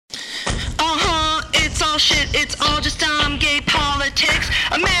shit, it's all just dumb gay politics.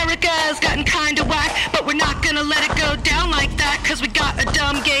 America's gotten kinda whack, but we're not gonna let it go down like that, cause we got a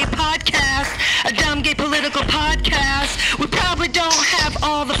dumb gay podcast, a dumb gay political podcast. We probably don't have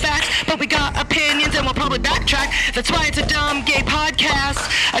all the facts, but we got opinions and we'll probably backtrack. That's why it's a dumb gay podcast,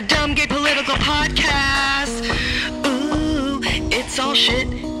 a dumb gay political podcast. Ooh, it's all shit,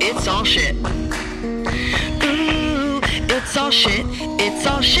 it's all shit. Ooh, it's all shit, it's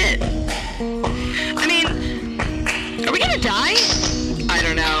all shit. I mean, are we gonna die? I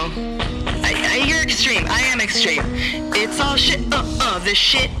don't know. You're extreme. I am extreme. It's all shit. This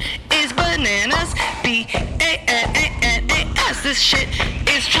shit is bananas. B-A-N-A-N-A-S. This shit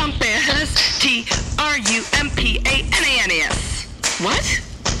is Trumpanas. Trumpananas. What?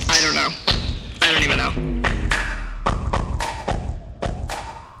 I don't know. I don't even know.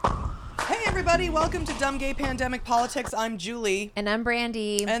 Hey everybody, welcome to Dumb Gay Pandemic Politics. I'm Julie. And I'm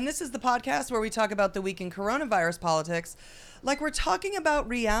Brandy. And this is the podcast where we talk about the week in coronavirus politics like we're talking about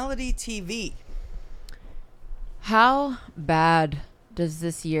reality TV. How bad does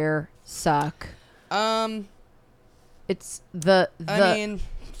this year suck? It's the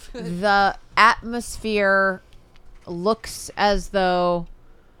atmosphere looks as though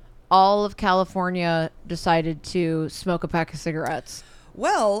all of California decided to smoke a pack of cigarettes.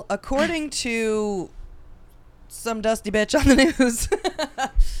 Well, according to some dusty bitch on the news,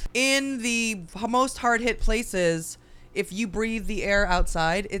 in the most hard-hit places, if you breathe the air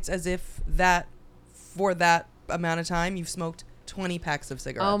outside, it's as if that, for that amount of time, you've smoked 20 packs of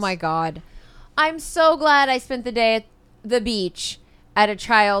cigarettes. Oh my God. I'm so glad I spent the day at the beach at a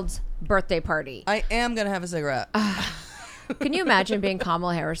child's birthday party. I am going to have a cigarette. Can you imagine being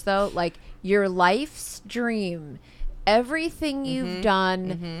Kamala Harris, though? Like, your life's dream, everything you've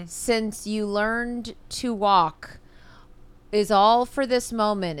done since you learned to walk is all for this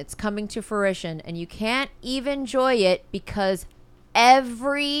moment. It's coming to fruition, and you can't even enjoy it because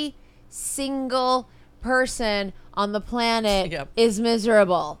every single person on the planet is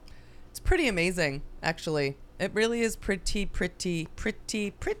miserable. It's pretty amazing, actually. It really is pretty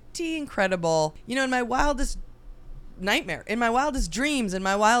incredible. You know, in my wildest nightmare, in my wildest dreams, in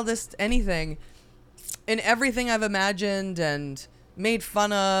my wildest anything, in everything I've imagined and made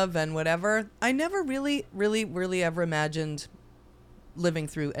fun of and whatever, I never really ever imagined living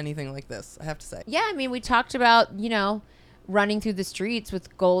through anything like this, I have to say. Yeah, I mean, we talked about, you know, running through the streets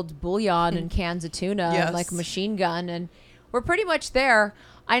with gold bullion and cans of tuna and like a machine gun, and we're pretty much there.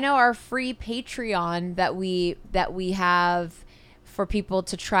 I know our free Patreon that we have for people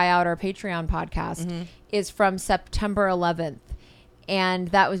to try out our Patreon podcast is from September 11th. And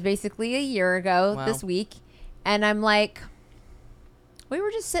that was basically a year ago this week. And I'm like, we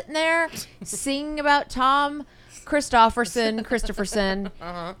were just sitting there singing about Tom Christopherson,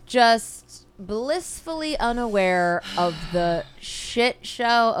 just blissfully unaware of the shit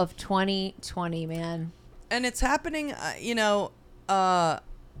show of 2020, man. And it's happening,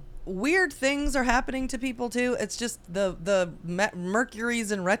 weird things are happening to people too. It's just the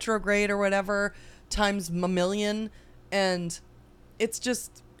Mercury's in retrograde or whatever times a million, and it's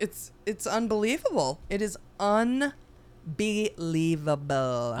just it's unbelievable. It is unbelievable.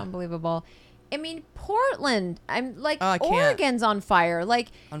 I mean, Portland, I'm like, Oregon's on fire. Like,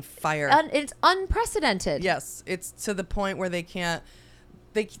 on fire. It's unprecedented. Yes, it's to the point where they can't.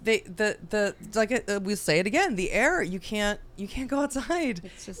 We say it again. The air, you can't go outside.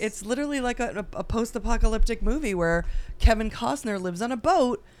 It's literally like a post-apocalyptic movie where Kevin Costner lives on a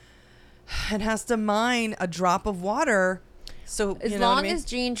boat and has to mine a drop of water. So as long as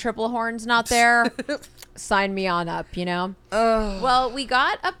Jean Triplehorn's not there, sign me on up. You know. Well, we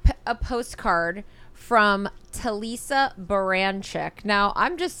got a postcard from Talisa Baranchik. Now,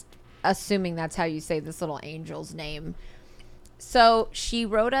 I'm just assuming that's how you say this little angel's name. So she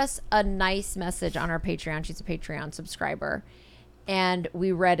wrote us a nice message on our Patreon. She's a Patreon subscriber. And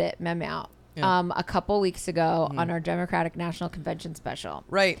we read it, mem out, a couple weeks ago on our Democratic National Convention special.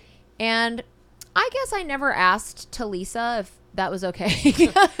 Right. And I guess I never asked Talisa if that was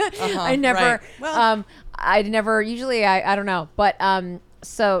okay. I never, right. Well, I never, usually I don't know. But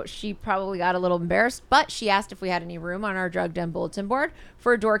so she probably got a little embarrassed. But she asked if we had any room on our Drug Den bulletin board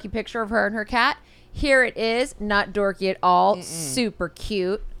for a dorky picture of her and her cat. Here it is. Not dorky at all. Super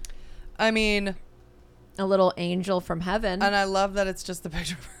cute. I mean, a little angel from heaven. And I love that it's just the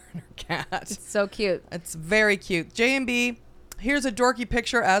picture of her and her cat. It's so cute. It's very cute. J&B, here's a dorky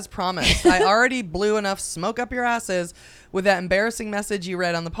picture as promised. I already blew enough smoke up your asses with that embarrassing message you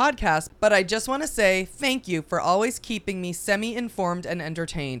read on the podcast, but I just want to say thank you for always keeping me semi-informed and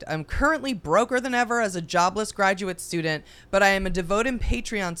entertained. I'm currently broker than ever as a jobless graduate student, but I am a devoted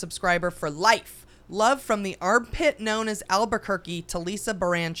Patreon subscriber for life. Love from the armpit known as Albuquerque to Lisa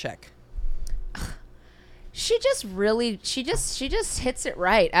Baranchik. She just hits it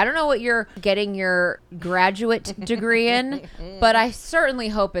right. I don't know what you're getting your graduate degree in, but I certainly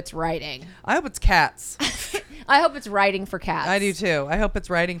hope it's writing. I hope it's cats. I hope it's writing for cats. I do too. I hope it's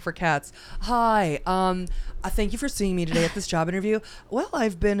writing for cats. Hi, thank you for seeing me today at this job interview. Well,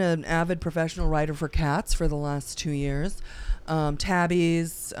 I've been an avid professional writer for cats for the last 2 years.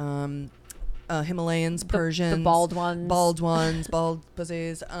 Tabbies, Himalayans, Persians, the bald ones, bald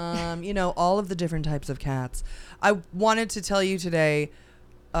pussies, all of the different types of cats. I wanted to tell you today,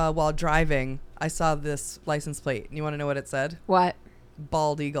 while driving, I saw this license plate. You want to know what it said? What?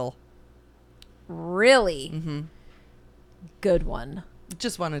 Bald eagle. Really? Mm-hmm. Good one.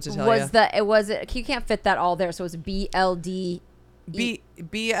 Just wanted to tell you. Was it? You can't fit that all there, so it was BLD.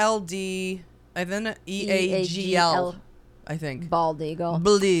 BLD, and then EAGL. I think. Bald eagle.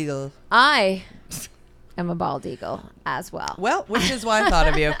 Bald eagle. I am a bald eagle as well. Well, which is why I thought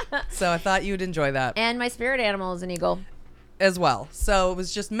of you. So I thought you'd enjoy that. And my spirit animal is an eagle. As well. So it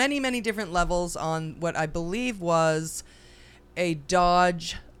was just many, many different levels on what I believe was a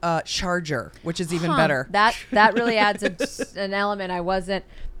Dodge Charger, which is even better. That really adds an element. I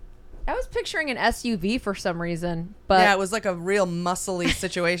was picturing an SUV for some reason, but yeah, it was like a real muscly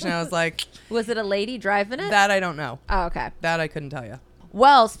situation. I was like, was it a lady driving it? That I don't know. Oh, okay. That I couldn't tell you.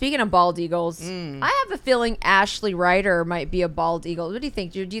 Well, speaking of bald eagles, I have a feeling Ashley Ryder might be a bald eagle. What do you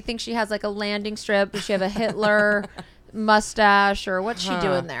think? Do you think she has like a landing strip? Does she have a Hitler mustache, or what's she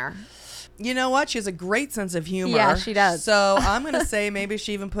doing there? You know what? She has a great sense of humor. Yeah, she does. So I'm gonna say maybe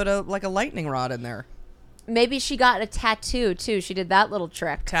she even put a lightning rod in there. Maybe she got a tattoo too. She did that little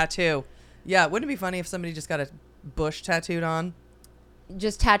trick. Tattoo. Yeah, wouldn't it be funny if somebody just got a bush tattooed on?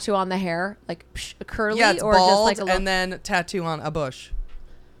 Just tattoo on the hair, like curly, yeah, it's or bald, just like a and then tattoo on a bush.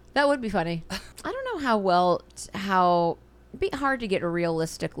 That would be funny. I don't know how it'd be hard to get a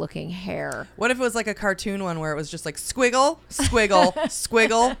realistic looking hair. What if it was like a cartoon one where it was just like squiggle, squiggle,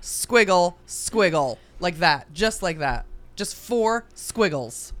 squiggle, squiggle, squiggle, like that, just like that, just 4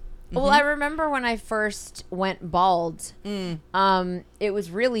 squiggles. Well, I remember when I first went bald, it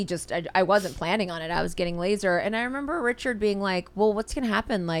was really just, I wasn't planning on it. I was getting laser. And I remember Richard being like, well, what's going to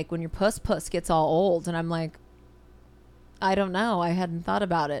happen like when your puss gets all old? And I'm like, I don't know. I hadn't thought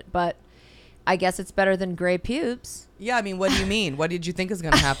about it, but I guess it's better than gray pubes. Yeah, I mean, what do you mean? What did you think was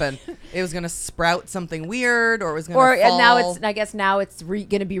going to happen? It was going to sprout something weird, or it was going to fall? And I guess now it's going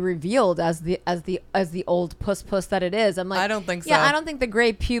to be revealed as the old puss that it is. I'm like, I don't think so. Yeah, I don't think the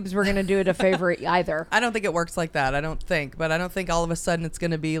gray pubes were going to do it a favor either. I don't think it works like that. But I don't think all of a sudden it's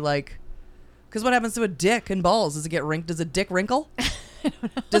going to be like, because what happens to a dick and balls? Does it get wrinkled? Does a dick wrinkle?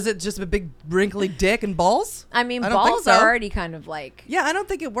 Does it just a big wrinkly dick and balls? I mean, balls are already kind of like. Yeah, I don't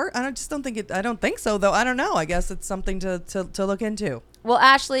think it works. I don't think so, though. I don't know. I guess it's something to look into. Well,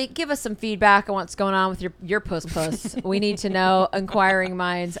 Ashley, give us some feedback on what's going on with your puss. We need to know. Inquiring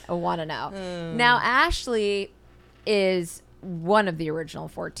minds want to know. Now, Ashley is one of the original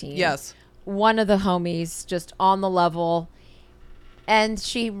 14. Yes. One of the homies, just on the level. And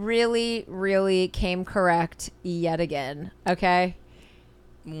she really, really came correct yet again. Okay?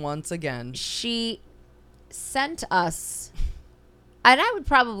 Once again. She sent us, and I would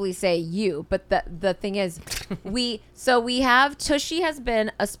probably say you, but the thing is, we have, Tushy has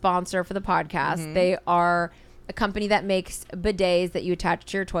been a sponsor for the podcast. Mm-hmm. They are a company that makes bidets that you attach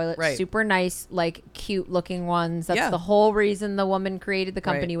to your toilet. Right. Super nice, like cute looking ones. That's the whole reason the woman created the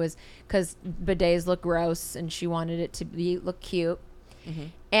company, was because bidets look gross and she wanted it to look cute. Mm-hmm.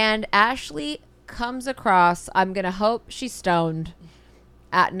 And Ashley comes across, I'm going to hope she's stoned,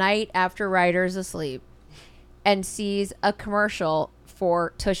 at night after Ryder's asleep, and sees a commercial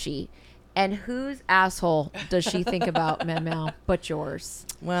for Tushy. And whose asshole does she think about, Meow, but yours?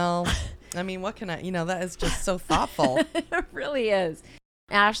 Well, I mean, what can that is just so thoughtful. It really is.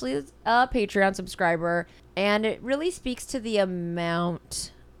 Ashley is a Patreon subscriber, and it really speaks to the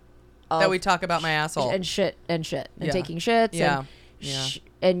amount that we talk about my asshole. And shit, and taking shits,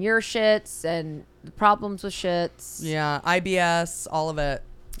 and your shits, and the problems with shits. Yeah, IBS, all of it,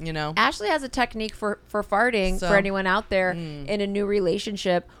 Ashley has a technique for farting, for anyone out there in a new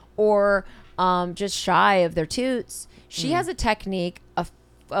relationship or just shy of their toots. She has a technique,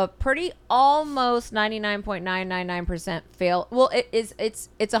 a pretty almost 99.999% fail. Well, it's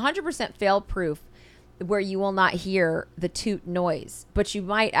 100% fail proof, where you will not hear the toot noise, but you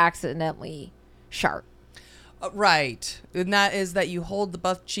might accidentally sharp. Right. And that is that you hold the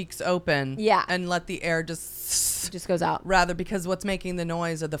butt cheeks open and let the air just goes out. Rather, because what's making the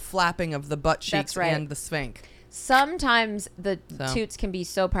noise are the flapping of the butt cheeks and the sphinx. Sometimes the toots can be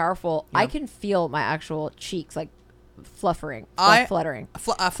so powerful. I can feel my actual cheeks like fluttering. Fluttering,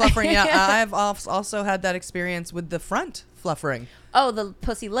 yeah. I've also had that experience with the front fluttering. Oh, the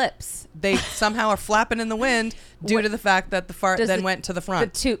pussy lips. They somehow are flapping in the wind due to the fact that the fart then went to the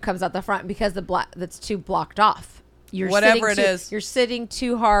front. The toot comes out the front because that's too blocked off. You're sitting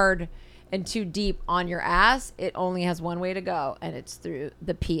too hard and too deep on your ass. It only has one way to go, and it's through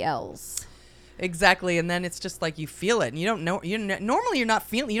the PLs. Exactly, and then it's just like you feel it, and you don't know. Normally you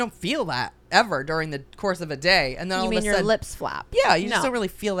don't feel that ever during the course of a day, and then all of a sudden your lips flap? Yeah, you just don't really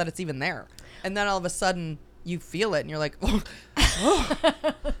feel that it's even there, and then all of a sudden you feel it, and you're like, oh,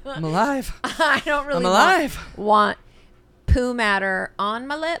 I'm alive. I don't really want poo matter on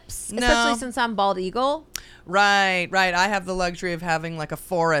my lips, especially since I'm bald eagle. Right. I have the luxury of having like a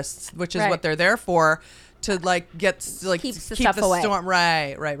forest, which is what they're there for. To like keeps the stuff away. Storm.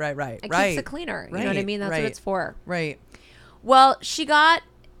 Right. It keeps it cleaner. You know what I mean? That's what it's for. Right. Well, she got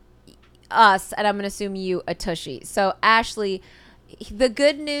us, and I'm going to assume you, a tushy. So Ashley, the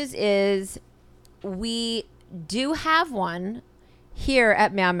good news is we do have one here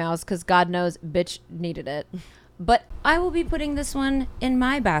at Meow Meows because God knows bitch needed it. But I will be putting this one in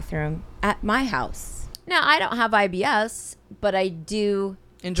my bathroom at my house. Now, I don't have IBS, but I do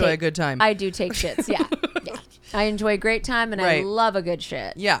enjoy a good time. I do take shits, yeah. I enjoy a great time, and I love a good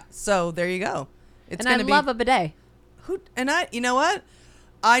shit. Yeah, so there you go. I love a bidet. You know what?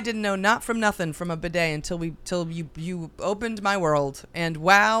 I didn't know not from nothing from a bidet until you opened my world. And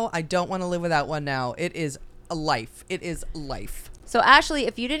wow, I don't want to live without one now. It is a life. It is life. So Ashley,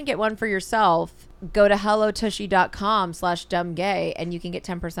 if you didn't get one for yourself, go to hellotushy.com/dumbgay and you can get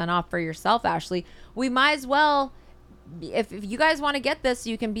 10% off for yourself, Ashley. We might as well, if you guys want to get this,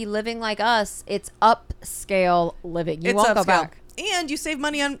 you can be living like us. It's upscale living. You won't go back. And you save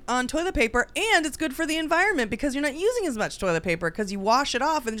money on toilet paper, and it's good for the environment because you're not using as much toilet paper because you wash it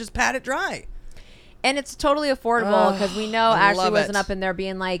off and just pat it dry. And it's totally affordable because we know Ashley wasn't up in there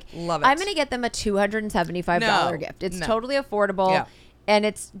being like, I'm going to get them a $275 gift. It's totally affordable. Yeah. And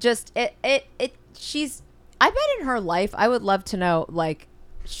it's just, I bet in her life, I would love to know, like,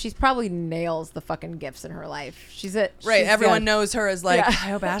 she's probably nails the fucking gifts in her life. Everyone knows her as like, I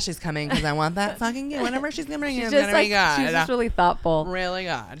hope Ashley's coming because I want that fucking gift. Whenever she's coming, it's going to be good. She's just really thoughtful. Really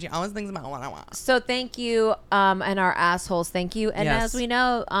good. She always thinks about what I want. So thank you, and our assholes, thank you. And as we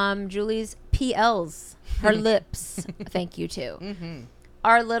know, Julie's PLs, her lips, thank you too. Mm-hmm.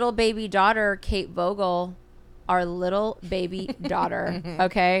 Our little baby daughter, Kate Vogel,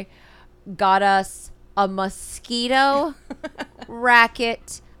 okay, got us a mosquito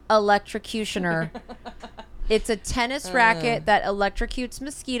racket electrocutioner. It's a tennis racket that electrocutes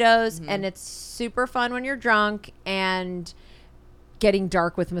mosquitoes, and it's super fun when you're drunk and getting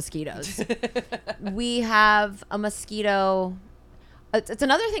dark with mosquitoes. We have a mosquito. It's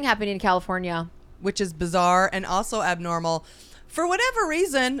another thing happening in California, which is bizarre and also abnormal. For whatever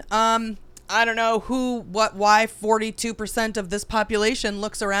reason, I don't know why 42% of this population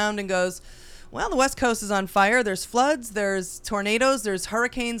looks around and goes, well, the West Coast is on fire. There's floods, there's tornadoes, there's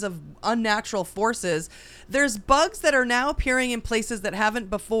hurricanes of unnatural forces. There's bugs that are now appearing in places that haven't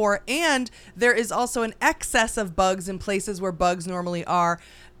before. And there is also an excess of bugs in places where bugs normally are,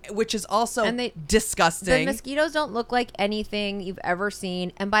 which is also disgusting. The mosquitoes don't look like anything you've ever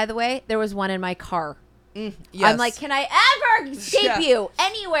seen. And by the way, there was one in my car. Yes. I'm like, can I ever escape you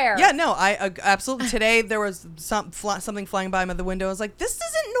anywhere? Yeah, no, I absolutely. Today there was something flying by the window. I was like, this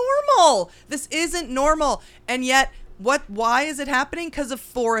isn't normal. This isn't normal. And yet, why is it happening? Because of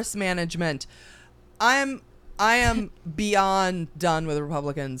forest management. I am beyond done with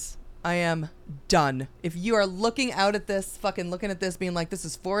Republicans. I am done. If you are looking at this, being like, this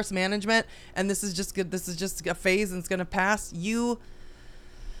is forest management, and this is just good. This is just a phase, and it's gonna pass.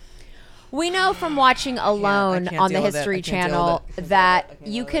 We know from watching Alone on the History Channel that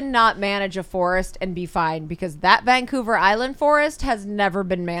you cannot manage a forest and be fine because that Vancouver Island forest has never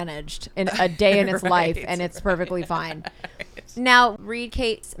been managed in a day in its life, and it's perfectly fine. Now, read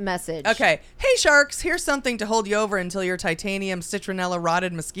Kate's message. Okay. Hey, sharks, here's something to hold you over until your titanium citronella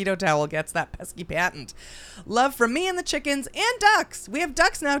rotted mosquito towel gets that pesky patent. Love from me and the chickens and ducks. We have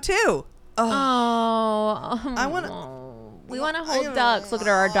ducks now, too. I want to... We want to hold ducks. Look at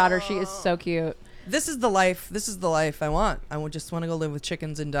our daughter. She is so cute. This is the life. This is the life I want. I would just want to go live with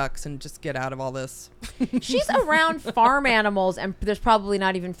chickens and ducks and just get out of all this. She's around farm animals, and there's probably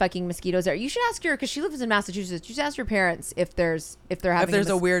not even fucking mosquitoes there. You should ask her because she lives in Massachusetts. You should ask your parents if they're having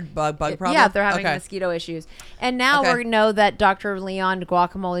a weird bug problem. Yeah, if they're having mosquito issues. And now we know that Dr. Leon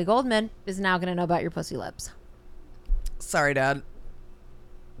Guacamole Goldman is now going to know about your pussy lips. Sorry, Dad.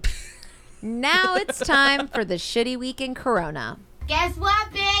 Now it's time for the Shitty Week in Corona. Guess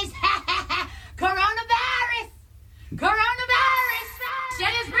what, bitch? Coronavirus! Coronavirus! Shit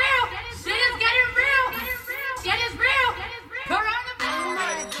is real! Shit is getting real! Shit is real!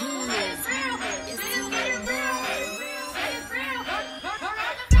 Coronavirus! Shit is real! Shit is getting real! Shit is real! Coronavirus!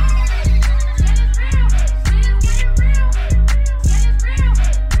 Shit is real! Shit is getting real! Shit is real!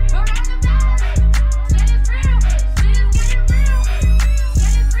 Coronavirus! Shit is real! Shit is getting real!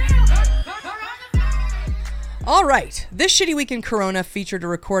 Shit is real! Coronavirus! All right, this Shitty Week in Corona featured a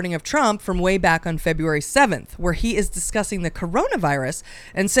recording of Trump from way back on February 7th, where he is discussing the coronavirus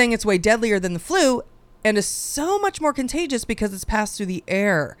and saying it's way deadlier than the flu and is so much more contagious because it's passed through the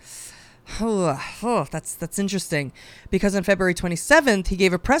air. That's interesting. Because on February 27th, he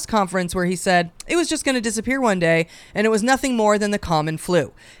gave a press conference where he said it was just going to disappear one day and it was nothing more than the common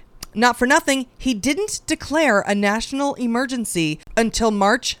flu. Not for nothing, he didn't declare a national emergency until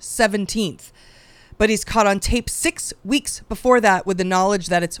March 17th. But he's caught on tape 6 weeks before that with the knowledge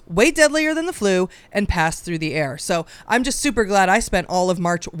that it's way deadlier than the flu and passed through the air. So I'm just super glad I spent all of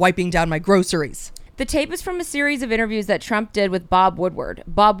March wiping down my groceries. The tape is from a series of interviews that Trump did with Bob Woodward.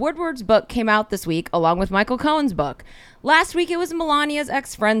 Bob Woodward's book came out this week, along with Michael Cohen's book. Last week, it was Melania's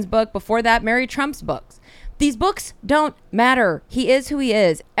ex-friend's book. Before that, Mary Trump's books. These books don't matter. He is who he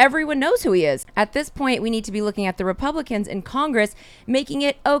is. Everyone knows who he is. At this point, we need to be looking at the Republicans in Congress making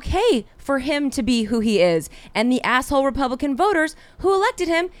it okay for him to be who he is, and the asshole Republican voters who elected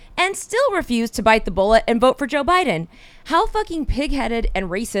him and still refuse to bite the bullet and vote for Joe Biden. How fucking pig-headed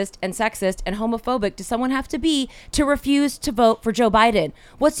and racist and sexist and homophobic does someone have to be to refuse to vote for Joe Biden?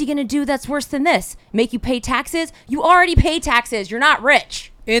 What's he gonna do that's worse than this? Make you pay taxes? You already pay taxes. You're not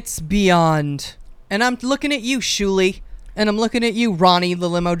rich. It's beyond. And I'm looking at you, Shuli. And I'm looking at you, Ronnie, the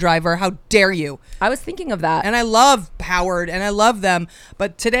limo driver. How dare you? I was thinking of that. And I love Howard and I love them.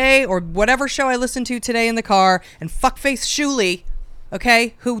 But today, or whatever show I listened to today in the car, and fuckface Shuli,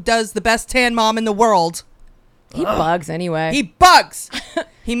 okay, who does the best tan mom in the world. He bugs anyway. He bugs.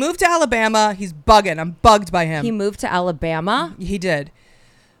 He moved to Alabama. He's bugging. I'm bugged by him. He moved to Alabama? He did.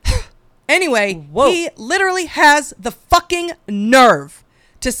 Anyway, Whoa. He literally has the fucking nerve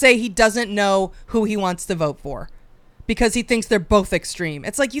to say he doesn't know who he wants to vote for because he thinks they're both extreme.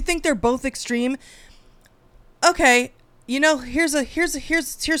 It's like, you think they're both extreme? Okay, you know, here's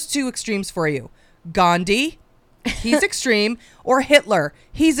two extremes for you. Gandhi, he's extreme, or Hitler,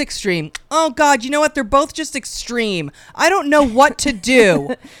 he's extreme. Oh God, you know what? They're both just extreme. I don't know what to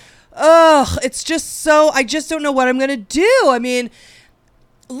do. Ugh, it's just so, I just don't know what I'm gonna do. I mean,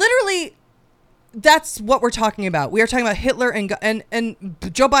 literally, that's what we're talking about. We are talking about Hitler and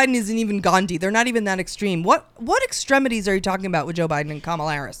Joe Biden isn't even Gandhi. They're not even that extreme. What extremities are you talking about with Joe Biden and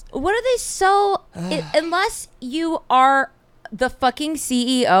Kamala Harris? What are they so... unless you are the fucking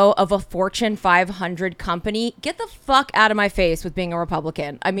CEO of a Fortune 500 company, get the fuck out of my face with being a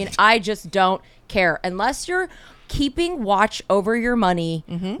Republican. I mean, I just don't care. Unless you're keeping watch over your money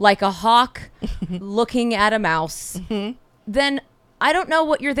like a hawk looking at a mouse, then... I don't know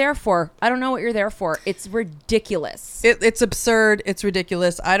what you're there for. It's ridiculous. It's absurd. It's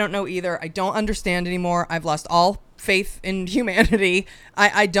ridiculous. I don't know either. I don't understand anymore. I've lost all faith in humanity.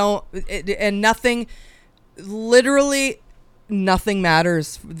 I don't, and nothing, literally nothing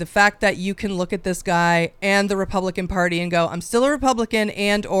matters. The fact that you can look at this guy and the Republican Party and go, I'm still a Republican,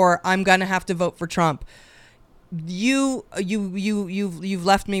 and or I'm gonna have to vote for Trump. You've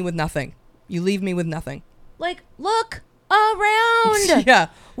left me with nothing. You leave me with nothing. Like, look around.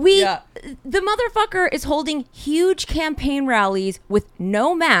 The motherfucker is holding huge campaign rallies with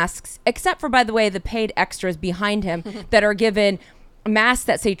no masks, except for, by the way, the paid extras behind him that are given masks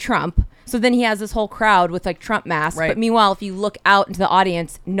that say Trump. So then he has this whole crowd with like Trump masks. Right. But meanwhile, if you look out into the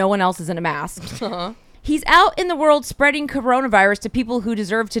audience, no one else is in a mask. He's out in the world spreading coronavirus to people who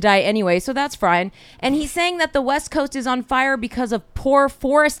deserve to die anyway, so that's fine. And he's saying that the West Coast is on fire because of poor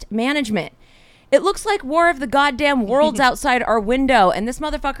forest management. It looks like War of the Goddamn Worlds outside our window, and this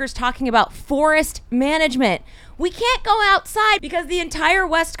motherfucker's talking about forest management. We can't go outside because the entire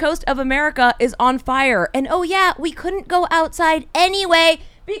West Coast of America is on fire. And oh yeah, we couldn't go outside anyway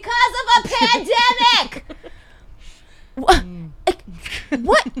because of a pandemic!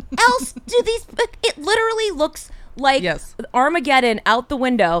 What else do these... It literally looks like Armageddon out the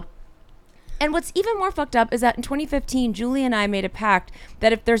window. And what's even more fucked up is that in 2015, Julie and I made a pact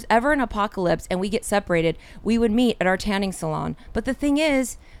that if there's ever an apocalypse and we get separated, we would meet at our tanning salon. But the thing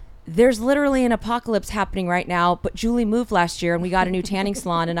is, there's literally an apocalypse happening right now, but Julie moved last year and we got a new tanning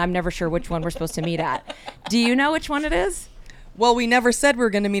salon, and I'm never sure which one we're supposed to meet at. Do you know which one it is? Well, we never said we were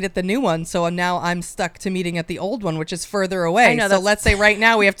going to meet at the new one, so now I'm stuck to meeting at the old one, which is further away. I know, so let's say right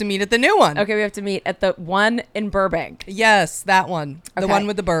now we have to meet at the new one. Okay, we have to meet at the one in Burbank. Yes, that one. The Okay. one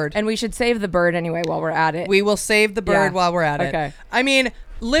with the bird. And we should save the bird anyway while we're at it. We will save the bird Yeah. while we're at it. Okay. I mean,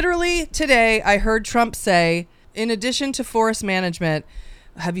 literally today I heard Trump say, in addition to forest management,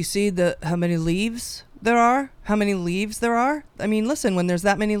 have you seen how many leaves there are? How many leaves there are? I mean, listen, when there's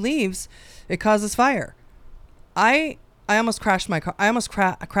that many leaves, it causes fire. I almost crashed my car.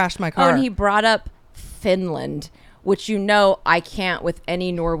 Crashed my car. Oh, and he brought up Finland, which I can't with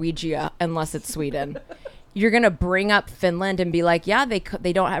any Norwegia unless it's Sweden. You're going to bring up Finland and be like, yeah,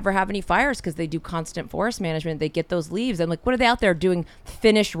 they don't ever have any fires because they do constant forest management. They get those leaves. And like, what are they out there doing?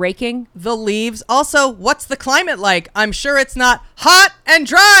 Finnish raking? The leaves. Also, what's the climate like? I'm sure it's not hot and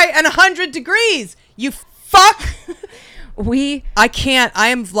dry and 100 degrees. You fuck. I can't. I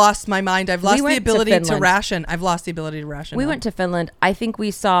have lost my mind. I've lost the ability to ration. I've lost the ability to ration. We went to Finland. I think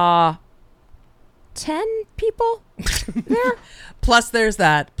we saw 10 people there. Plus there's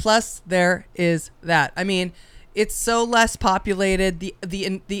that. Plus there is that. I mean, it's so less populated.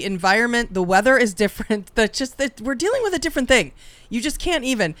 The environment, the weather is different. We're dealing with a different thing. You just can't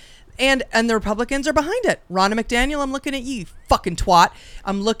even. And the Republicans are behind it. Ronna McDaniel, I'm looking at you fucking twat.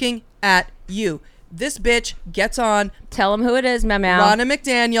 I'm looking at you. This bitch gets on. Tell him who it is, Memo. Ronna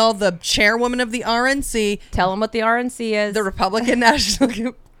McDaniel, the chairwoman of the RNC. Tell him what the RNC is. The Republican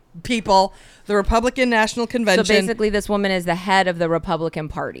National people. The Republican National Convention. So basically, this woman is the head of the Republican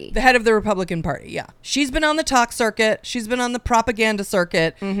Party. The head of the Republican Party, yeah. She's been on the talk circuit. She's been on the propaganda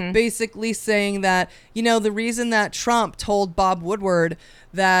circuit, basically saying that, the reason that Trump told Bob Woodward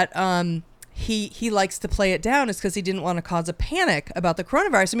that he likes to play it down is because he didn't want to cause a panic about the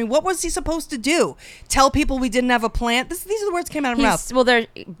coronavirus. I mean, what was he supposed to do? Tell people we didn't have a plan? These are the words that came out of his mouth.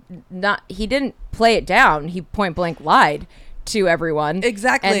 Well, he didn't play it down. He point blank lied to everyone.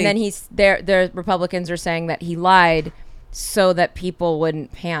 Exactly. And then the Republicans are saying that he lied so that people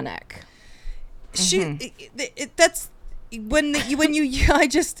wouldn't panic. That's when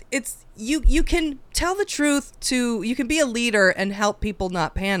you can tell the truth you can be a leader and help people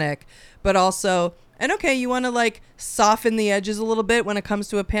not panic, but also, and okay, you want to like soften the edges a little bit when it comes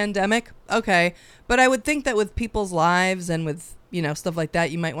to a pandemic. Okay. But I would think that with people's lives and with, stuff like that,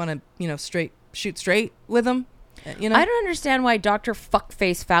 you might want to, shoot straight with them. I don't understand why Dr.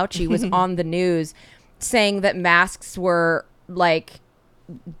 Fuckface Fauci was on the news saying that masks were like,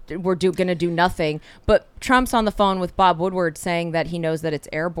 we're going to do nothing. But Trump's on the phone with Bob Woodward saying that he knows that it's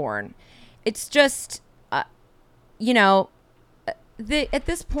airborne. It's just, at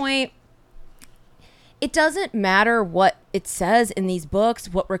this point, it doesn't matter what it says in these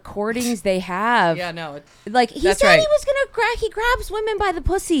books, what recordings they have. Yeah, no. Like, he said he was going to he grabs women by the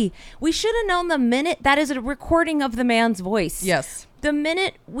pussy. We should have known the minute that is a recording of the man's voice. Yes. The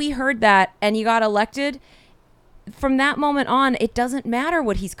minute we heard that and he got elected, from that moment on, it doesn't matter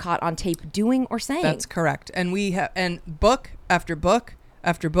what he's caught on tape doing or saying. That's correct. And we have, and book after book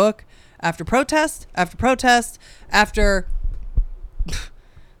after book after protest after protest after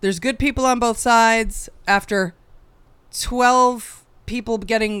there's good people on both sides after 12 people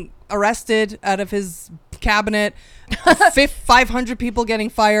getting arrested out of his cabinet, 500 people getting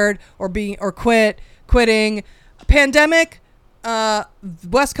fired or quitting, pandemic,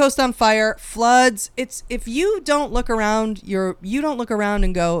 West Coast on fire, floods. It's, if you don't look around, you don't look around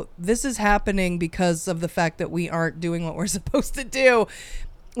and go, this is happening because of the fact that we aren't doing what we're supposed to do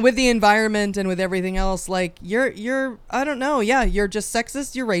with the environment and with everything else. Like, you're I don't know, yeah, you're just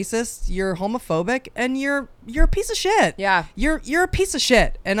sexist, you're racist, you're homophobic, and you're a piece of shit. Yeah. You're a piece of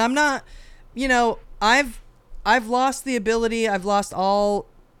shit. And I'm not, I've lost the ability, I've lost all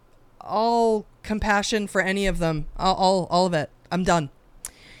compassion for any of them. All of it. I'm done.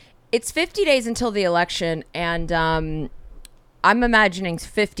 It's 50 days until the election, and I'm imagining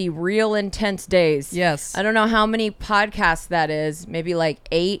 50 real intense days. Yes. I don't know how many podcasts that is. Maybe like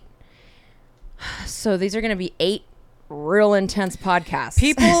 8. So these are going to be 8 real intense podcasts.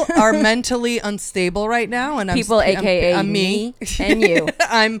 People are mentally unstable right now, and AKA I'm me and you.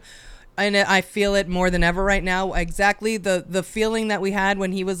 And I feel it more than ever right now. Exactly the feeling that we had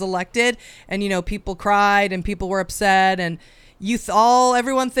when he was elected, and people cried and people were upset, and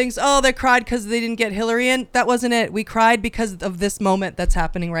everyone thinks, oh, they cried because they didn't get Hillary in. That wasn't it. We cried because of this moment that's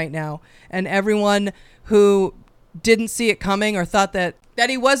happening right now. And everyone who didn't see it coming or thought that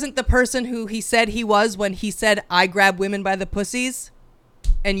he wasn't the person who he said he was when he said, I grab women by the pussies,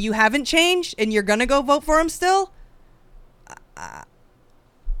 and you haven't changed and you're going to go vote for him still.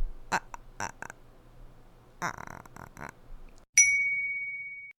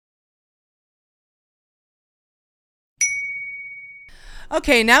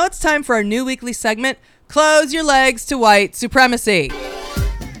 Okay, now it's time for our new weekly segment, Close Your Legs to White Supremacy.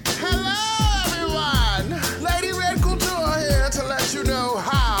 Hello, everyone. Lady Red Couture here to let you know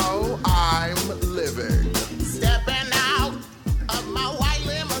how I'm living. Stepping out of my white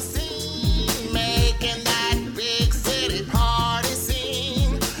limousine, making that big city party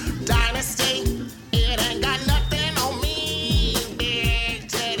scene. Dynasty, it ain't got nothing on me. Big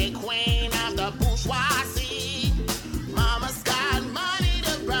titty queen of the bourgeoisie. Mama's got money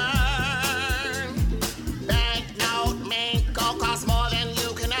to burn. Banknote mink gon' cost more than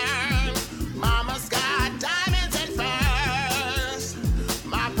you can earn. Mama's got diamonds and furs.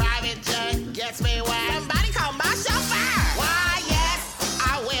 My private jet gets me where somebody call my chauffeur. Why, yes,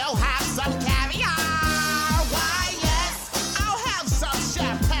 I will have some caviar. Why, yes, I'll have some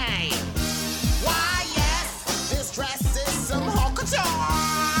champagne. Why, yes, this dress is some haute couture.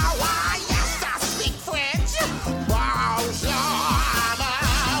 Why, yes, I speak French. Bonjour, I'm a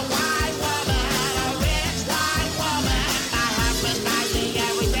white woman, a rich white woman. My husband buys me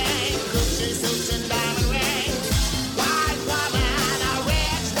everything, Gucci suits and diamond rings. White woman, a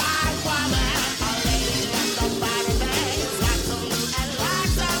rich white woman, a lady with the finer things, lots of loot and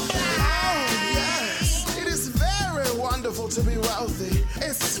lots of bling. Yes, it is very wonderful to be wealthy,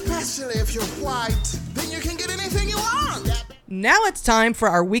 especially if you're white. Then you can get anything you want. Now it's time for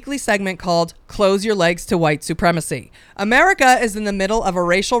our weekly segment called Close Your Legs to White Supremacy. America is in the middle of a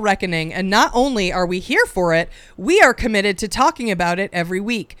racial reckoning, and not only are we here for it, we are committed to talking about it every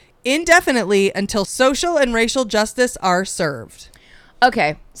week, indefinitely until social and racial justice are served.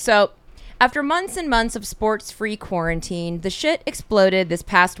 Okay, so after months and months of sports-free quarantine, the shit exploded this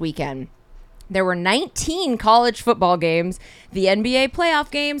past weekend. There were 19 college football games, the NBA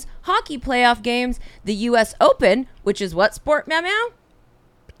playoff games, hockey playoff games, the U.S. Open, which is what sport, meow meow?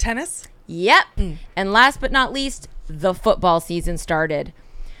 Tennis? Yep. And last but not least, the football season started.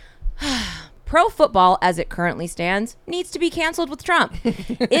 Pro football, as it currently stands, needs to be canceled with Trump.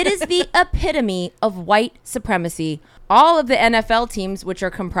 It is the epitome of white supremacy. All of the NFL teams, which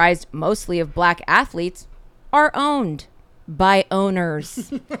are comprised mostly of black athletes, are owned by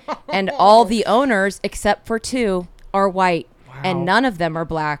owners. And all the owners, except for 2, are white. Wow. And none of them are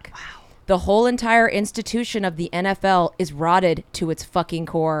black. Wow. The whole entire institution of the NFL is rotted to its fucking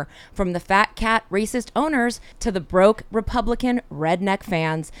core. From the fat cat racist owners to the broke Republican redneck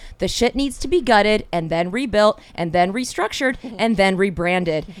fans. The shit needs to be gutted and then rebuilt and then restructured and then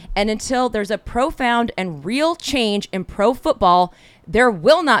rebranded. And until there's a profound and real change in pro football, there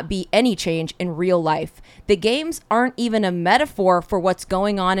will not be any change in real life. The games aren't even a metaphor for what's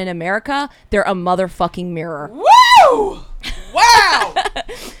going on in America. They're a motherfucking mirror. Woo! Wow!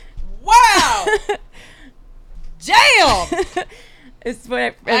 Wow! Damn! It's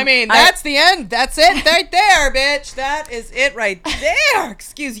what I mean, that's the end. That's it right there, bitch. That is it right there.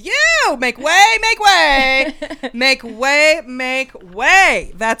 Excuse you. Make way, make way. Make way, make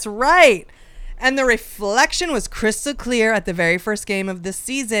way. That's right. And the reflection was crystal clear at the very first game of this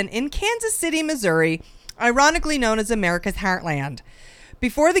season in Kansas City, Missouri, ironically known as America's Heartland.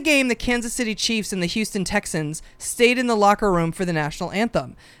 Before the game, the Kansas City Chiefs and the Houston Texans stayed in the locker room for the national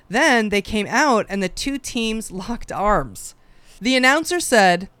anthem. Then they came out and the two teams locked arms. The announcer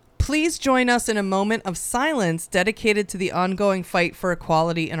said, "Please join us in a moment of silence dedicated to the ongoing fight for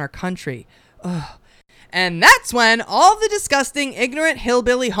equality in our country." Ugh. And that's when all the disgusting, ignorant,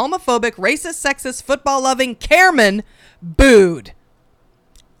 hillbilly, homophobic, racist, sexist, football-loving Caremen booed.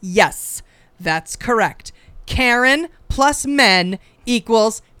 Yes, that's correct. Karen plus men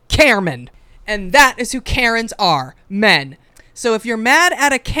equals Caremen. And that is who Karens are, men. So if you're mad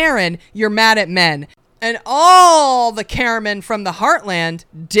at a Karen, you're mad at men. And all the Caremen from the Heartland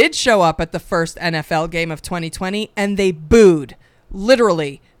did show up at the first NFL game of 2020, and they booed.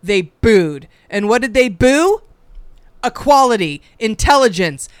 Literally, they booed. And what did they boo? Equality,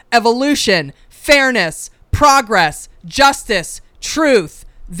 intelligence, evolution, fairness, progress, justice, truth.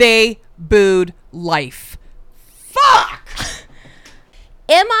 They booed life. Fuck!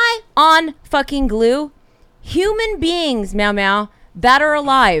 Am I on fucking glue? Human beings, meow meow, that are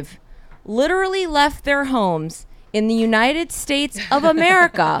alive, literally left their homes in the United States of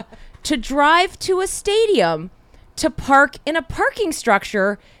America to drive to a stadium, to park in a parking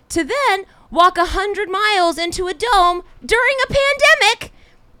structure, to then walk 100 miles into a dome during a pandemic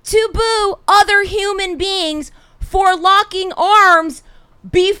to boo other human beings for locking arms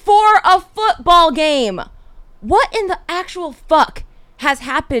before a football game. What in the actual fuck has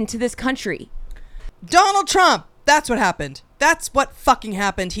happened to this country? Donald Trump. That's what happened. That's what fucking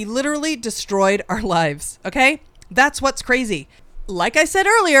happened. He literally destroyed our lives. Okay? That's what's crazy. like I said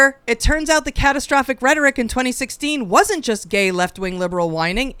earlier, it turns out the catastrophic rhetoric in 2016 wasn't just gay left-wing liberal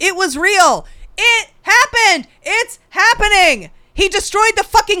whining. It was real. It happened. It's happening. He destroyed the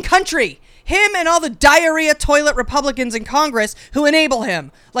fucking country. Him and all the diarrhea toilet Republicans in Congress who enable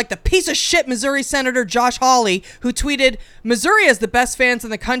him. Like the piece of shit Missouri Senator Josh Hawley, who tweeted, "Missouri has the best fans in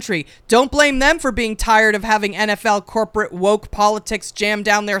the country. Don't blame them for being tired of having NFL corporate woke politics jammed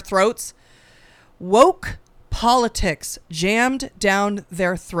down their throats." Woke politics jammed down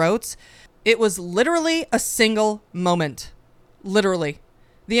their throats. It was literally a single moment. Literally.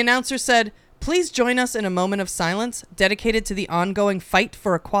 The announcer said, "Please join us in a moment of silence dedicated to the ongoing fight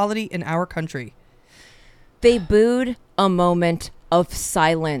for equality in our country." They booed a moment of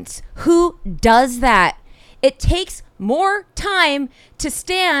silence. Who does that? It takes more time to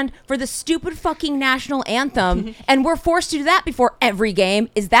stand for the stupid fucking national anthem, and we're forced to do that before every game.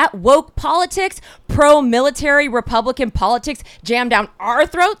 Is that woke politics, pro-military Republican politics jammed down our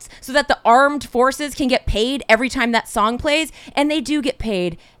throats so that the armed forces can get paid every time that song plays? And they do get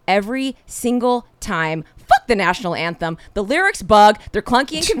paid every single time. Fuck the national anthem. The lyrics bug. They're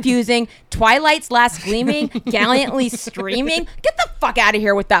clunky and confusing. Twilight's last gleaming, gallantly streaming. Get the fuck out of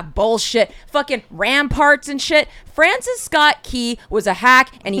here with that bullshit. Fucking ramparts and shit. Francis Scott Key was a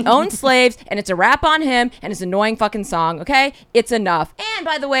hack and he owned slaves, and it's a rap on him and it's an annoying fucking song, okay? It's enough. And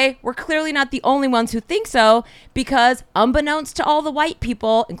by the way, we're clearly not the only ones who think so, because unbeknownst to all the white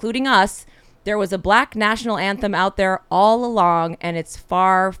people, including us, there was a black national anthem out there all along, and it's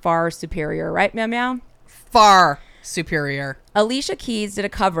far, far superior. Right, Meow Meow? Far superior. Alicia Keys did a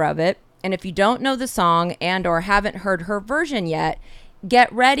cover of it, and if you don't know the song and or haven't heard her version yet,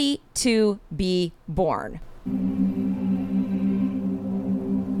 get ready to be born.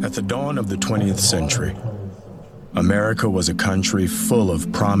 At the dawn of the 20th century, America was a country full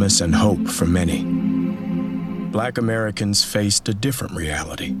of promise and hope for many. Black Americans faced a different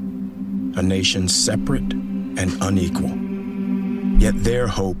reality. A nation separate and unequal. Yet their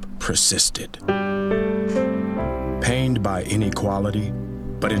hope persisted. Pained by inequality,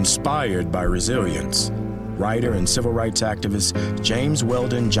 but inspired by resilience, writer and civil rights activist James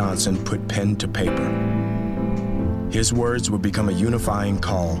Weldon Johnson put pen to paper. His words would become a unifying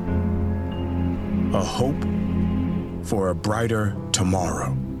call, a hope for a brighter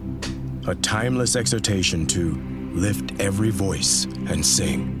tomorrow, a timeless exhortation to lift every voice and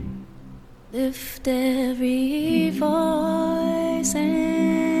sing. Lift every voice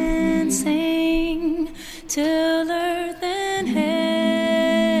and sing till earth and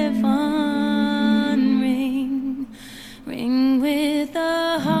heaven ring, ring with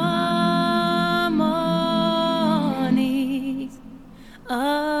the harmony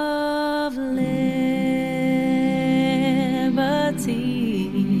of liberty.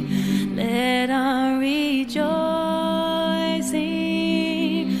 Let our rejoicing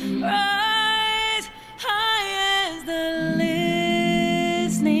rise high as the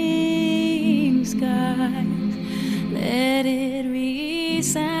listening skies. Let it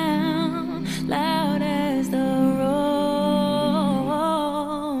resound loud as the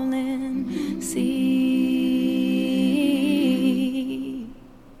rolling sea.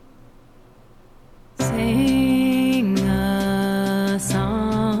 Sing a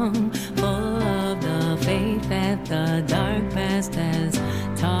song full of the faith that the dark past has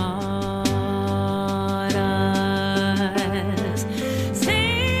taught us.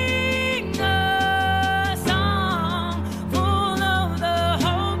 Sing a song full of the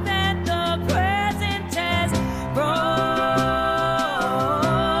hope that the present has brought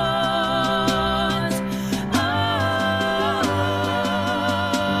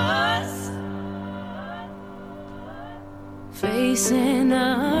us. Facing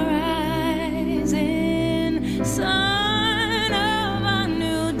a rising sun of a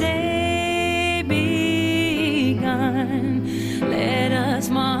new day begun. Let us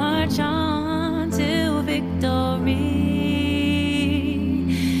march on till victory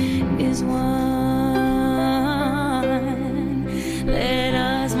is won. Let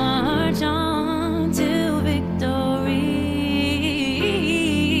us march on till victory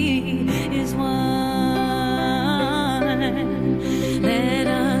is won. Let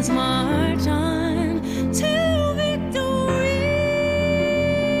us march on till victory.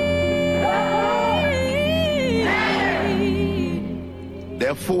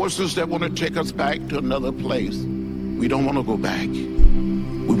 There are forces that want to take us back to another place. We don't want to go back.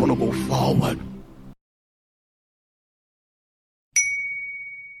 We want to go forward.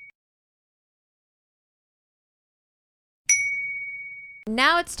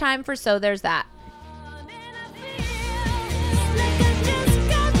 Now it's time for So There's That.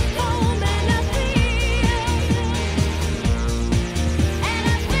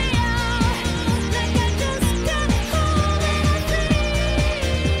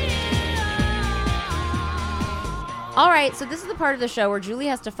 right, so this is the part of the show where Julie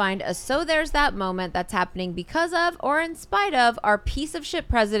has to find a So There's That moment that's happening because of or in spite of our piece of shit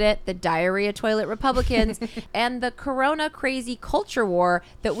president, the diarrhea toilet Republicans, and the corona crazy culture war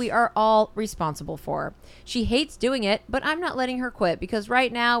that we are all responsible for. She hates doing it, but I'm not letting her quit because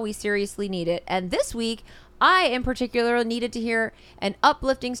right now we seriously need it. And this week, I, in particular, needed to hear an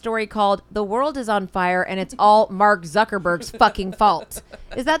uplifting story called The World is on Fire and It's All Mark Zuckerberg's fucking fault.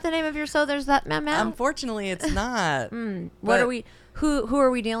 Is that the name of your So There's That, ma'am? Unfortunately, it's not. What are we? Who are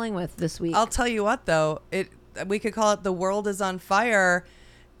we dealing with this week? I'll tell you what, though. We could call it The World is on Fire,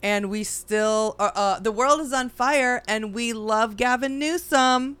 and we still... The World is on Fire, and we love Gavin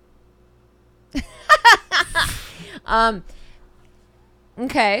Newsom.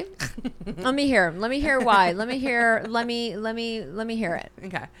 Okay. Let me hear why. Let me hear it.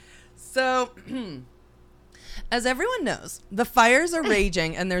 Okay. So, as everyone knows, the fires are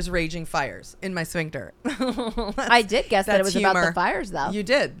raging and there's raging fires in my sphincter. I did guess that it was about the fires, though. You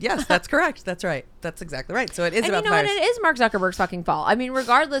did. Yes, that's correct. That's right. That's exactly right. So it is about fires. And it is Mark Zuckerberg's fucking fault. I mean,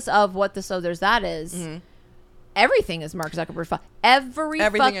 regardless of what the So There's That is, everything is Mark Zuckerberg's fault.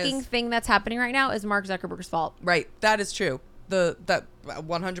 Everything thing that's happening right now is Mark Zuckerberg's fault. Right. That is true. That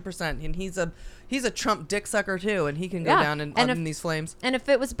 100%, and he's a Trump dick sucker too, and he can go down in these flames. And if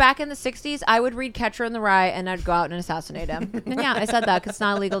it was back in the 60s, I would read Catcher in the Rye and I'd go out and assassinate him. And yeah, I said that because it's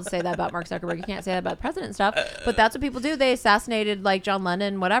not illegal to say that about Mark Zuckerberg. You can't say that about the president and stuff, but that's what people do. They assassinated like John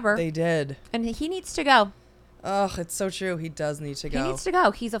Lennon, whatever. They did, and he needs to go. Oh, it's so true. He does need to go. He needs to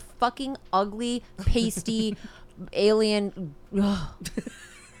go. He's a fucking ugly, pasty alien.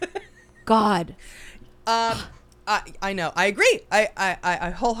 God. I know. I agree.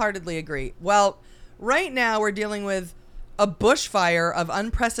 I wholeheartedly agree. Well, right now we're dealing with a bushfire of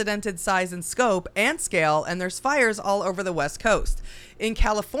unprecedented size and scope and scale, and there's fires all over the West Coast. In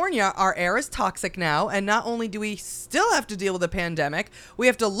California, our air is toxic now, and not only do we still have to deal with a pandemic, we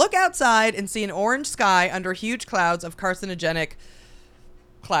have to look outside and see an orange sky under huge clouds of carcinogenic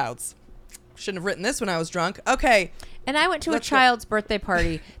clouds. Shouldn't have written this when I was drunk. Okay. And I went to a child's birthday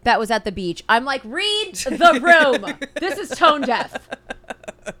party that was at the beach. I'm like, read the room. This is tone deaf.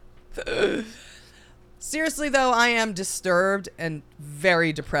 Seriously, though, I am disturbed and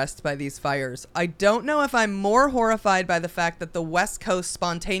very depressed by these fires. I don't know if I'm more horrified by the fact that the West Coast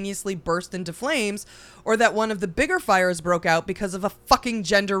spontaneously burst into flames or that one of the bigger fires broke out because of a fucking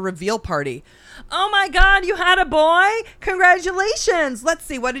gender reveal party. Oh my God, you had a boy? Congratulations. Let's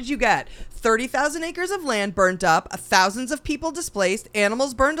see, what did you get? 30,000 acres of land burnt up, thousands of people displaced,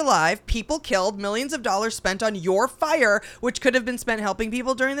 animals burned alive, people killed, millions of dollars spent on your fire, which could have been spent helping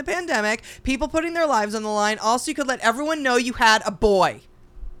people during the pandemic, people putting their lives on the line. Also, you could let everyone know you had a boy.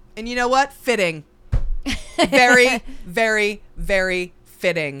 And you know what? Fitting. Very, very, very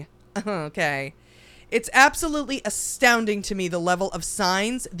fitting. Okay. It's absolutely astounding to me the level of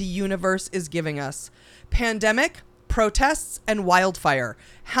signs the universe is giving us. Pandemic, protests, and wildfire.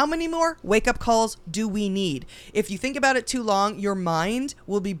 How many more wake-up calls do we need? If you think about it too long, your mind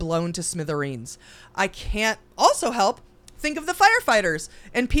will be blown to smithereens. I can't also help think of the firefighters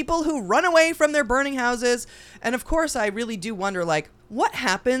and people who run away from their burning houses. And of course, I really do wonder, like, what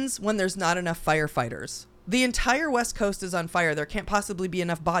happens when there's not enough firefighters? The entire West Coast is on fire. There can't possibly be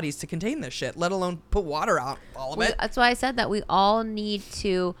enough bodies to contain this shit, let alone put water out all of it. That's why I said that we all need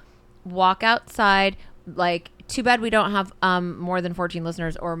to walk outside. Like, too bad we don't have more than 14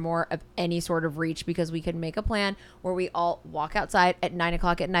 listeners or more of any sort of reach, because we could make a plan where we all walk outside at 9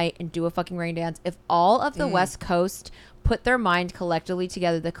 o'clock at night and do a fucking rain dance. If all of the West Coast put their mind collectively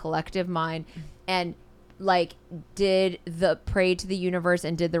together, the collective mind, and like did the pray to the universe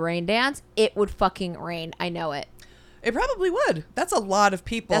and did the rain dance, it would fucking rain. I know it. It probably would. That's a lot of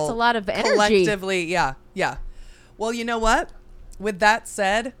people. That's a lot of energy. Collectively, yeah. Well, you know what? With that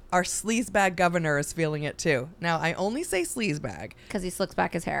said, our sleazebag governor is feeling it too. Now, I only say sleazebag because he slicks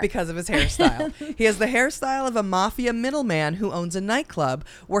back his hair. Because of his hairstyle. He has the hairstyle of a mafia middleman who owns a nightclub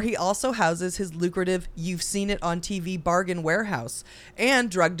where he also houses his lucrative You've Seen It on TV bargain warehouse and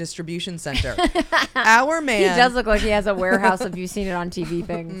drug distribution center. Our man... He does look like he has a warehouse of You've Seen It on TV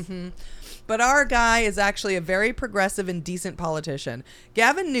things. Mm-hmm. But our guy is actually a very progressive and decent politician.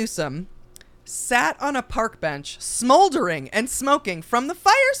 Gavin Newsom sat on a park bench, smoldering and smoking from the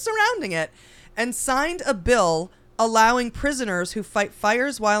fire surrounding it, and signed a bill allowing prisoners who fight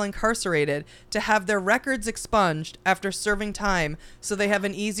fires while incarcerated to have their records expunged after serving time so they have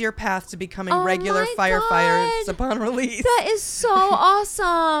an easier path to becoming regular firefighters upon release. That is so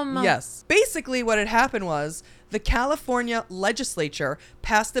awesome. Yes. Basically what had happened was the California legislature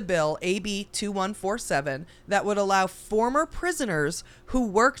passed a bill, AB 2147, that would allow former prisoners who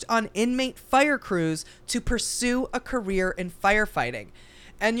worked on inmate fire crews to pursue a career in firefighting.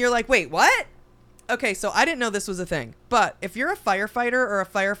 And you're like, wait, what? Okay, so I didn't know this was a thing. But if you're a firefighter or a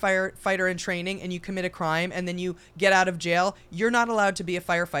firefighter in training and you commit a crime and then you get out of jail, you're not allowed to be a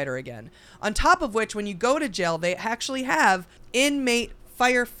firefighter again. On top of which, when you go to jail, they actually have inmate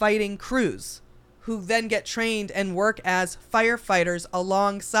firefighting crews who then get trained and work as firefighters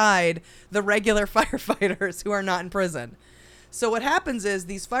alongside the regular firefighters who are not in prison. So what happens is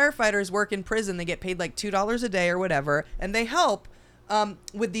these firefighters work in prison. They get paid like $2 a day or whatever, and they help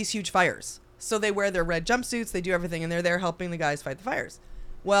with these huge fires. So they wear their red jumpsuits, they do everything, and they're there helping the guys fight the fires.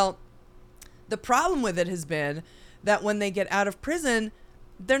 Well, the problem with it has been that when they get out of prison,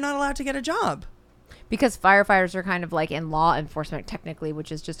 they're not allowed to get a job. Because firefighters are kind of like in law enforcement technically,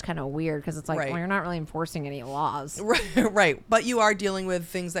 which is just kind of weird because it's like, well, you're not really enforcing any laws. Right. But you are dealing with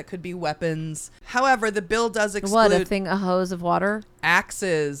things that could be weapons. However, the bill does exclude... What, a hose of water?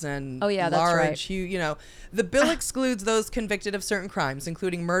 Axes and that's right. you know. The bill excludes those convicted of certain crimes,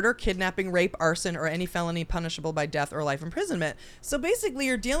 including murder, kidnapping, rape, arson, or any felony punishable by death or life imprisonment. So basically,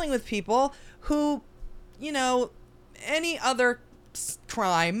 you're dealing with people who, you know, any other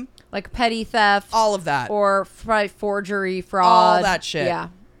crime... Like petty theft. All of that. Or forgery, fraud. All that shit. Yeah.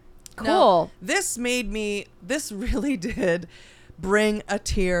 Cool. Now, this really did bring a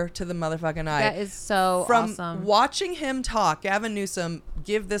tear to the motherfucking eye. That is so awesome. From watching him talk, Gavin Newsom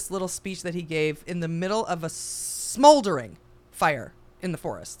give this little speech that he gave in the middle of a smoldering fire in the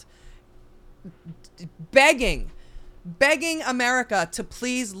forest. Begging America to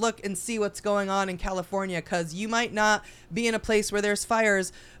please look and see what's going on in California, because you might not be in a place where there's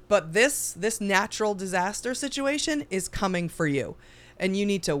fires, but this natural disaster situation is coming for you, and you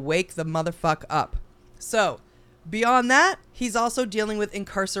need to wake the motherfuck up. So beyond that, he's also dealing with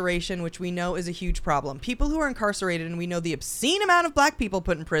incarceration, which we know is a huge problem. People who are incarcerated, and we know the obscene amount of black people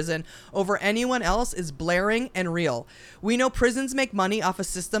put in prison over anyone else, is blaring and real. We know prisons make money off a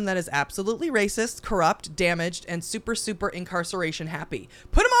system that is absolutely racist, corrupt, damaged, and super incarceration happy.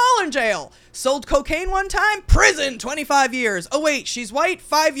 Put them all in jail. Sold cocaine one time, prison, 25 years. Oh wait, she's white,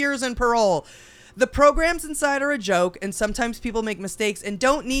 5 years in parole. The programs inside are a joke, and sometimes people make mistakes and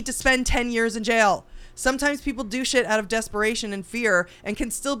don't need to spend 10 years in jail. Sometimes people do shit out of desperation and fear and can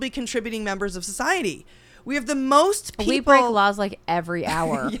still be contributing members of society. We have the most people... We break laws like every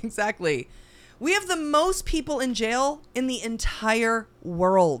hour. Exactly. We have the most people in jail in the entire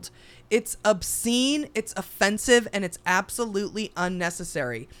world. It's obscene, it's offensive, and it's absolutely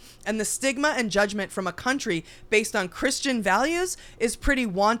unnecessary. And the stigma and judgment from a country based on Christian values is pretty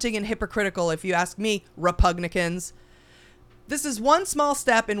wanting and hypocritical, if you ask me, Republicans. This is one small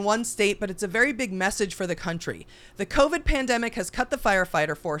step in one state, but it's a very big message for the country. The COVID pandemic has cut the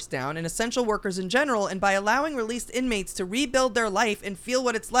firefighter force down and essential workers in general, and by allowing released inmates to rebuild their life and feel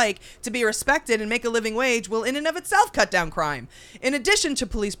what it's like to be respected and make a living wage will in and of itself cut down crime. In addition to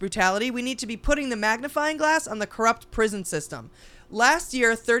police brutality, we need to be putting the magnifying glass on the corrupt prison system. Last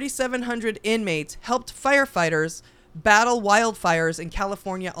year, 3,700 inmates helped firefighters battle wildfires in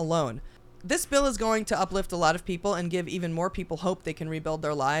California alone. This bill is going to uplift a lot of people and give even more people hope they can rebuild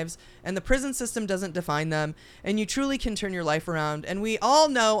their lives, and the prison system doesn't define them, and you truly can turn your life around, and we all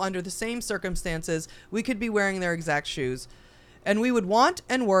know under the same circumstances we could be wearing their exact shoes, and we would want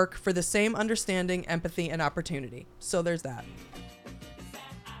and work for the same understanding, empathy, and opportunity. So there's that.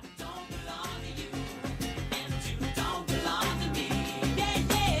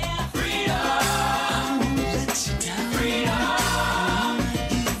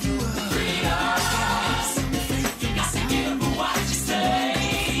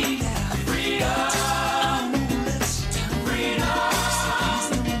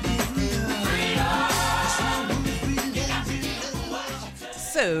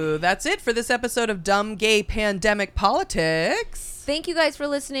 So that's it for this episode of Dumb Gay Pandemic Politics. Thank you guys for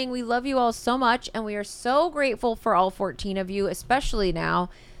listening. We love you all so much, and we are so grateful for all 14 of you, especially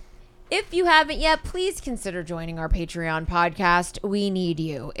now. If you haven't yet, please consider joining our Patreon podcast. We need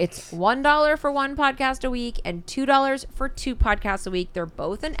you. It's $1 for one podcast a week and $2 for 2 podcasts a week. They're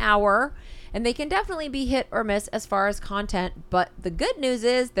both an hour, and they can definitely be hit or miss as far as content. But the good news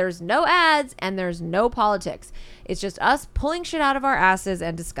is there's no ads and there's no politics. It's just us pulling shit out of our asses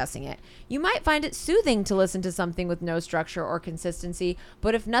and discussing it. You might find it soothing to listen to something with no structure or consistency,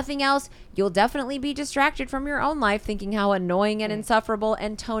 but if nothing else, you'll definitely be distracted from your own life thinking how annoying and insufferable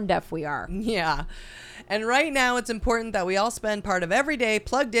and tone deaf we are. Yeah. And right now, it's important that we all spend part of every day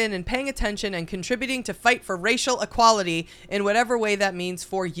plugged in and paying attention and contributing to fight for racial equality in whatever way that means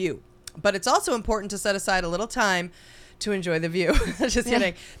for you. But it's also important to set aside a little time to enjoy the view. Just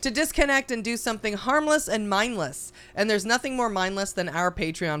kidding. To disconnect and do something harmless and mindless. And there's nothing more mindless than our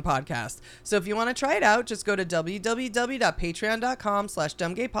Patreon podcast. So if you want to try it out, just go to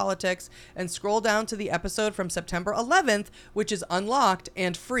www.patreon.com/dumbgaypolitics and scroll down to the episode from September 11th, which is unlocked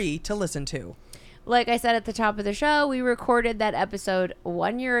and free to listen to. Like I said at the top of the show, we recorded that episode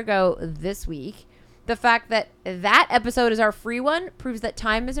 1 year ago this week. The fact that that episode is our free one proves that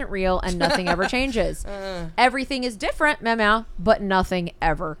time isn't real and nothing ever changes. Everything is different, meow, but nothing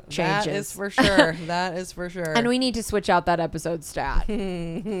ever changes. That is for sure. That is for sure. And we need to switch out that episode stat.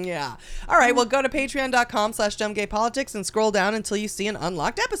 Yeah. All right. Well, go to patreon.com/dumbgaypolitics and scroll down until you see an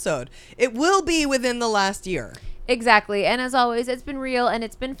unlocked episode. It will be within the last year. Exactly. And as always, it's been real and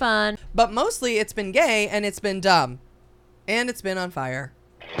it's been fun. But mostly it's been gay and it's been dumb. And it's been on fire.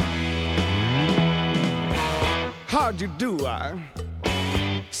 How'd you do? I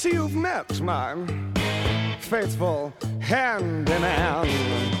see you've met my faithful handyman.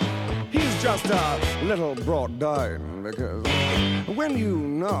 He's just a little brought down because when you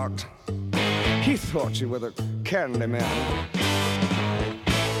knocked, he thought you were the candy man.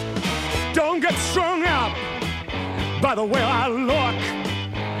 Don't get strung up by the way I look.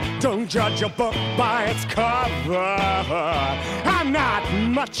 Don't judge a book by its cover. I'm not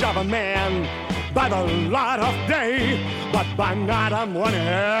much of a man by the light of day, but by night I'm one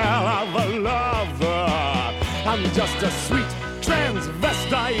hell of a lover. I'm just a sweet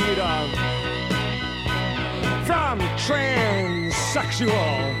transvestite from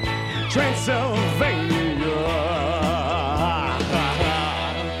transsexual Transylvania.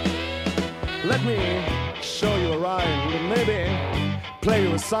 Let me show you a rhyme and maybe play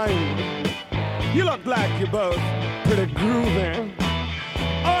you a sign. You look like you're both pretty groovy.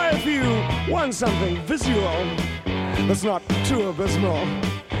 Or if you want something visual that's not too abysmal,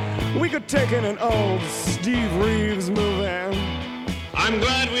 we could take in an old Steve Reeves movie. I'm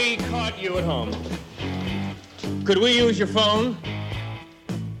glad we caught you at home. Could we use your phone?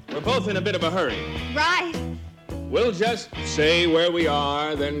 We're both in a bit of a hurry. Right. We'll just say where we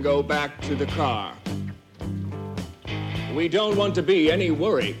are, then go back to the car. We don't want to be any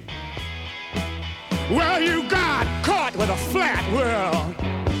worry. Well, you got caught with a flat world.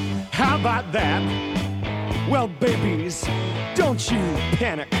 How about that? Well, babies, don't you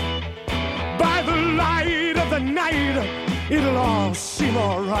panic. By the light of the night, it'll all seem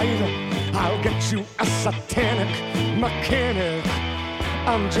alright. I'll get you a satanic mechanic.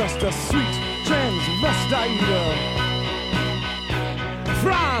 I'm just a sweet transvestite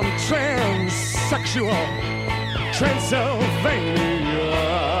from transsexual Transylvania.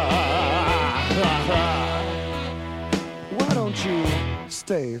 Why don't you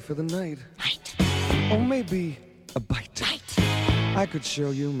stay for the night? Or maybe a bite. I could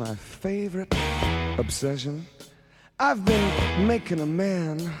show you my favorite obsession. I've been making a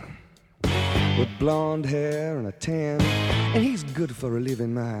man with blonde hair and a tan, and he's good for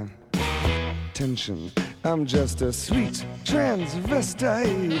relieving my tension. I'm just a sweet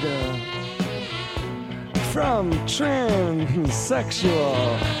transvestite from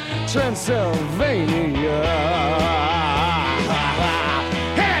transsexual Transylvania.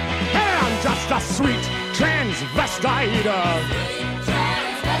 Hey, I'm just a sweet transvestite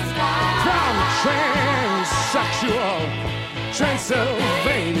from transsexual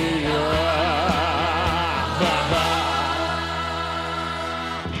Transylvania.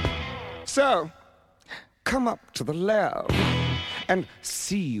 So, come up to the lab and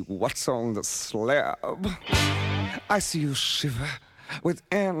see what's on the slab. I see you shiver with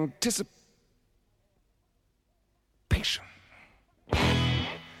anticipation.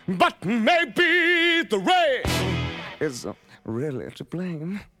 But maybe the rain is really to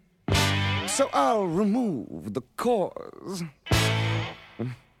blame. So I'll remove the cause.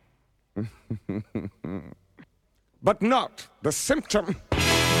 But not the symptom.